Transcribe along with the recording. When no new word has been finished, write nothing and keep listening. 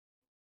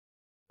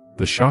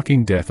The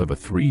shocking death of a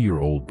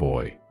 3-year-old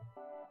boy.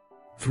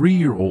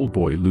 3-year-old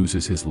boy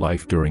loses his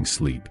life during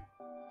sleep.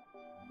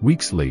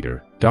 Weeks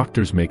later,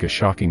 doctors make a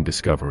shocking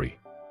discovery.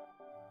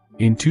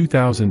 In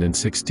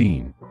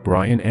 2016,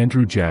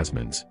 Bryan-Andrew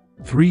Jasmine's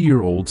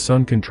 3-year-old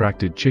son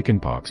contracted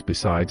chickenpox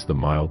besides the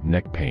mild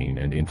neck pain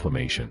and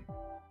inflammation.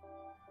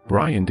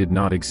 Bryan did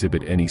not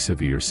exhibit any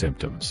severe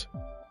symptoms.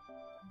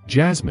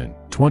 Jasmine,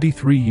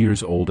 23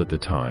 years old at the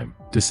time,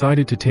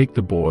 decided to take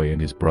the boy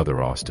and his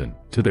brother Austin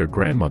to their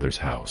grandmother's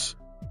house.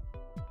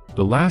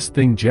 The last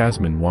thing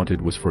Jasmine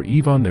wanted was for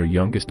Yvonne, their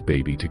youngest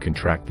baby, to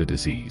contract the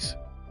disease.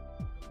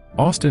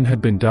 Austin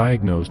had been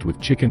diagnosed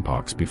with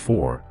chickenpox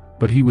before,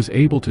 but he was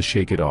able to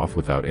shake it off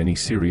without any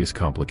serious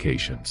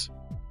complications.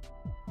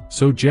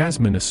 So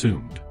Jasmine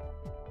assumed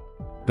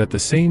that the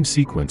same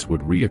sequence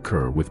would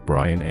reoccur with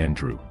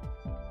Bryan-Andrew.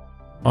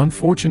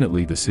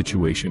 Unfortunately, the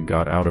situation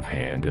got out of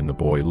hand and the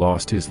boy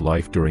lost his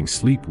life during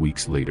sleep.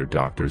 Weeks later,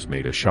 doctors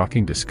made a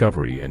shocking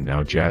discovery, and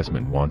now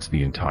Jasmine wants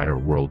the entire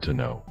world to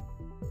know.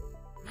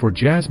 For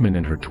Jasmine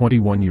and her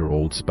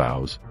 21-year-old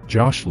spouse,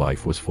 Josh,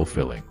 life was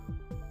fulfilling.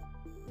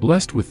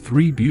 Blessed with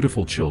 3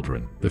 beautiful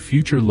children, the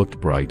future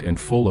looked bright and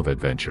full of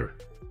adventure.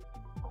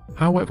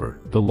 However,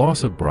 the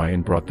loss of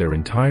Bryan brought their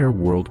entire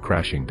world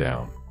crashing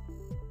down.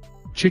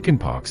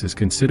 Chickenpox is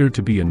considered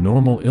to be a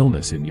normal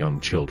illness in young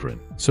children,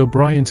 so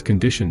Bryan's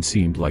condition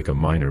seemed like a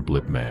minor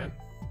blip.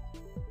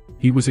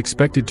 He was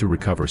expected to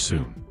recover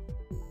soon.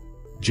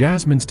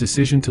 Jasmine's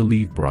decision to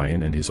leave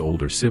Bryan and his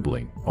older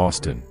sibling,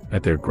 Austin,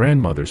 at their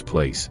grandmother's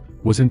place,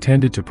 was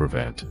intended to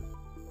prevent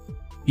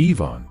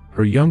Yvonne,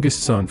 her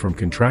youngest son, from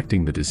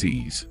contracting the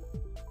disease.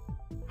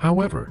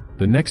 However,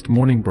 the next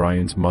morning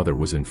Bryan's mother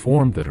was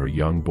informed that her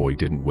young boy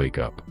didn't wake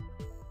up.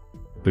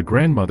 The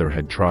grandmother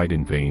had tried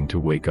in vain to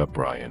wake up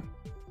Bryan.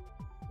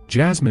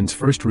 Jasmine's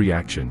first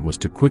reaction was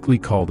to quickly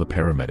call the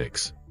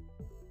paramedics.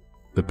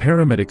 The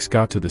paramedics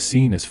got to the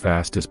scene as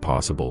fast as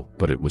possible,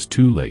 but it was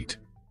too late.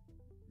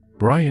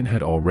 Bryan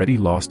had already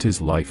lost his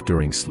life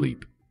during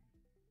sleep.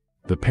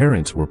 The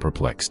parents were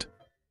perplexed.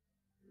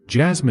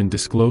 Jasmine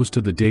disclosed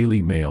to the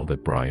Daily Mail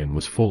that Bryan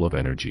was full of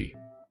energy.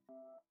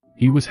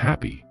 He was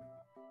happy,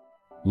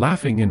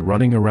 laughing and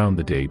running around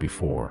the day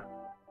before.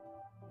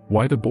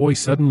 Why the boy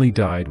suddenly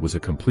died was a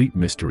complete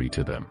mystery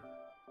to them.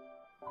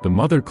 The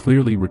mother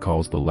clearly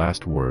recalls the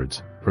last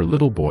words her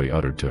little boy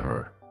uttered to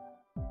her.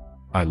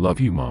 "I love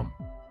you, Mom."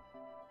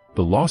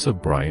 The loss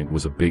of Bryan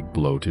was a big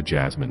blow to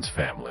Jasmine's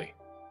family.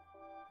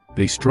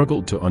 They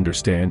struggled to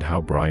understand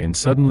how Bryan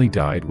suddenly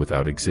died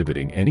without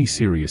exhibiting any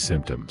serious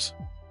symptoms.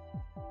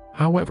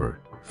 However,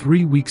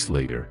 3 weeks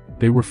later,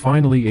 they were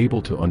finally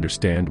able to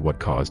understand what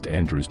caused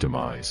Andrew's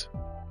demise.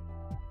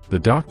 The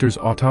doctor's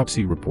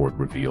autopsy report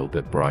revealed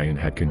that Bryan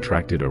had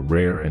contracted a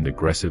rare and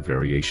aggressive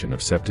variation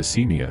of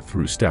septicemia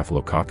through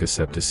Staphylococcus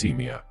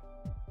septicemia.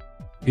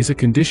 Is a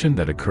condition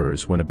that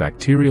occurs when a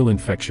bacterial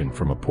infection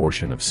from a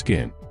portion of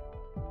skin,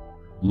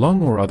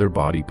 lung or other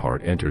body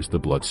part enters the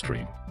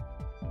bloodstream.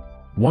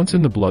 Once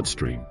in the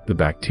bloodstream, the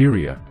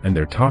bacteria and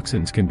their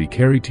toxins can be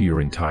carried to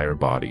your entire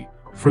body,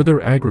 further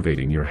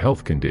aggravating your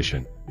health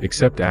condition.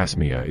 Except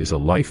asthma is a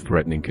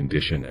life-threatening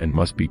condition and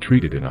must be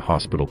treated in a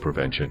hospital.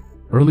 Prevention,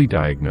 early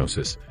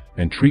diagnosis,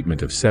 and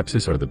treatment of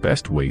sepsis are the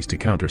best ways to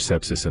counter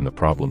sepsis and the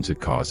problems it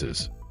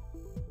causes.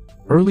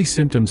 Early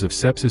symptoms of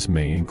sepsis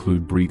may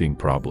include breathing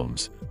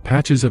problems,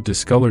 patches of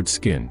discolored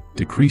skin,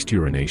 decreased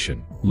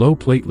urination, low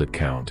platelet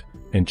count,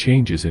 and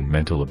changes in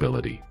mental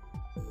ability.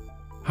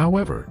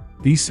 However,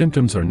 these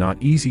symptoms are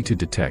not easy to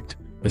detect,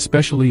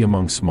 especially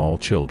among small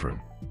children.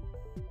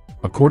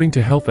 According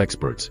to health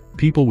experts,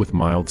 people with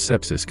mild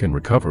sepsis can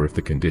recover if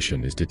the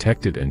condition is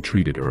detected and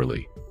treated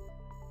early.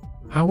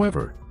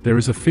 However, there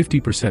is a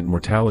 50%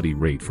 mortality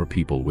rate for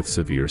people with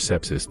severe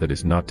sepsis that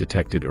is not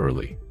detected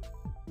early.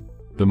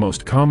 The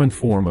most common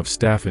form of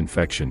staph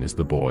infection is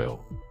the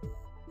boil.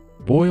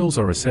 Boils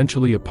are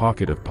essentially a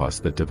pocket of pus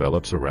that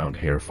develops around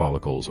hair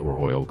follicles or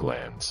oil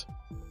glands.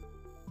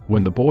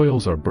 When the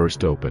boils are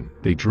burst open,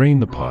 they drain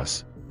the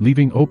pus,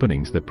 leaving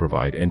openings that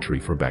provide entry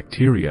for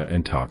bacteria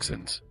and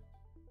toxins.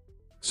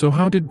 So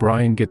how did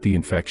Bryan get the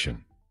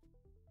infection?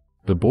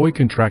 The boy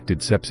contracted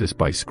sepsis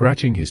by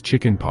scratching his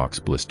chickenpox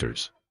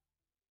blisters.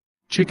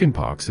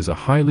 Chickenpox is a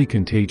highly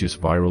contagious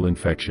viral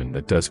infection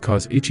that does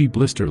cause itchy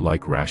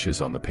blister-like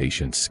rashes on the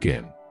patient's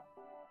skin.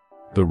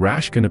 The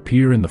rash can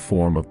appear in the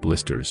form of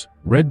blisters,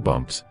 red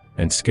bumps,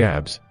 and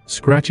scabs.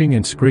 Scratching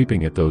and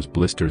scraping at those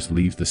blisters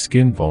leaves the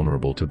skin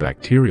vulnerable to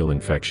bacterial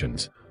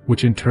infections,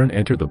 which in turn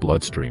enter the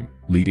bloodstream,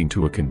 leading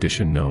to a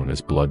condition known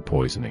as blood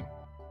poisoning.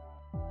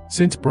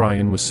 Since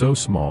Bryan was so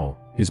small,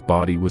 his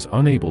body was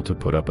unable to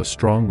put up a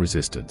strong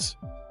resistance,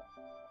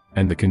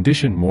 and the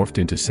condition morphed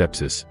into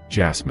sepsis.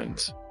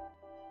 Jasmine's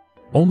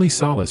only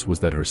solace was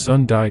that her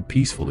son died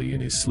peacefully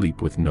in his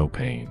sleep with no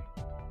pain.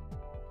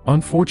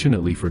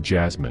 Unfortunately for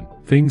Jasmine,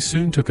 things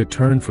soon took a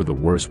turn for the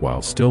worse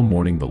while still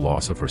mourning the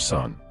loss of her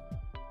son.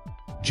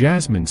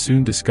 Jasmine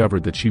soon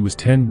discovered that she was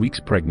 10 weeks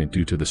pregnant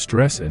due to the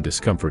stress and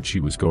discomfort she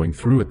was going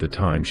through at the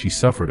time she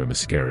suffered a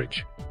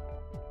miscarriage.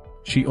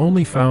 She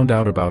only found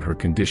out about her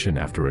condition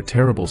after a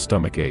terrible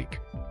stomach ache.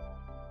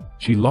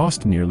 She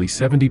lost nearly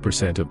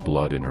 70% of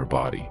blood in her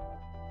body.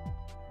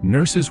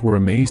 Nurses were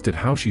amazed at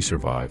how she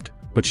survived,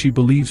 but she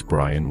believes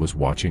Bryan was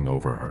watching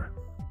over her.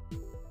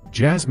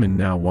 Jasmine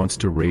now wants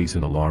to raise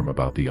an alarm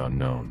about the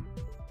unknown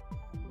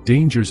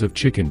dangers of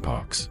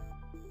chickenpox.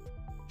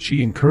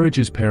 She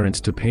encourages parents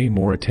to pay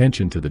more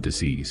attention to the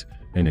disease,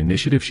 an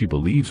initiative she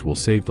believes will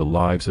save the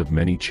lives of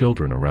many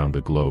children around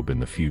the globe in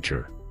the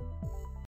future.